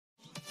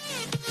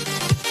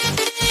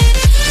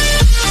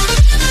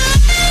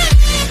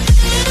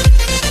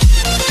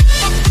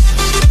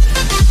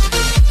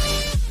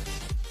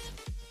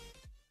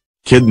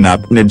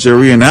kidnapped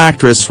Nigerian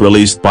actress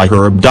released by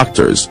her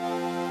abductors.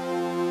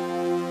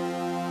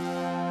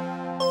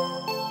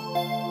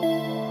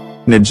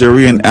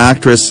 Nigerian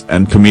actress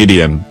and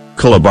comedian,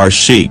 Calabar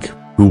Chic,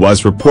 who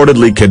was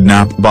reportedly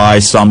kidnapped by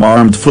some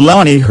armed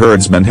Fulani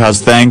herdsmen, has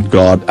thanked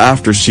God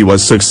after she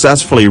was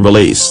successfully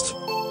released.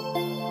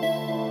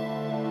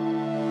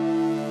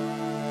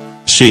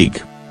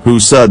 Chic, who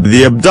said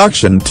the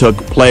abduction took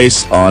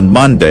place on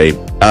Monday,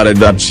 added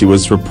that she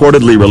was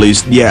reportedly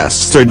released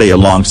yesterday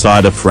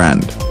alongside a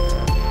friend.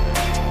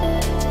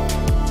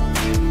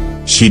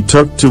 She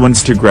took to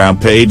Instagram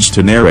page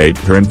to narrate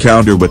her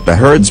encounter with the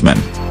herdsmen.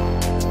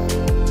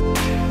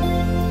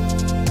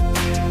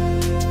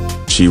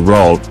 She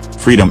wrote,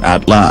 "Freedom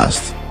at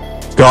last.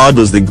 God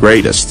was the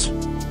greatest.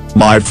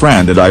 My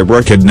friend and I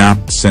were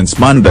kidnapped since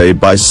Monday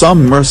by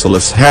some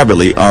merciless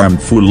heavily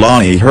armed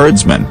Fulani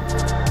herdsmen.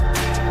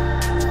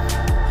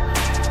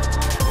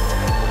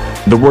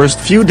 The worst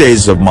few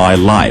days of my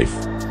life.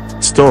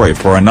 Story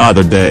for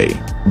another day,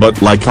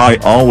 but like I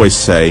always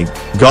say,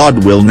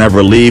 God will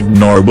never leave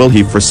nor will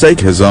he forsake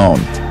his own.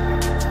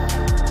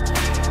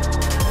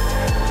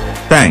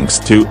 Thanks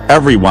to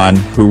everyone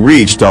who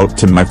reached out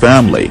to my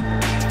family.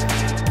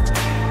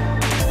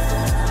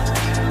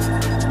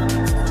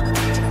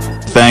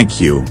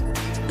 Thank you.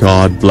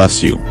 God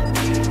bless you."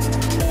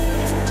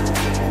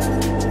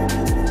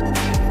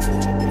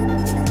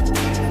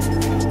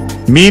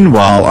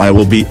 Meanwhile, I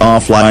will be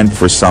offline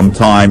for some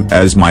time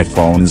as my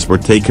phones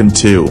were taken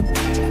too.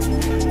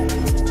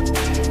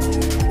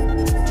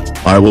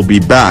 I will be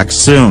back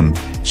soon,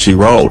 she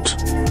wrote.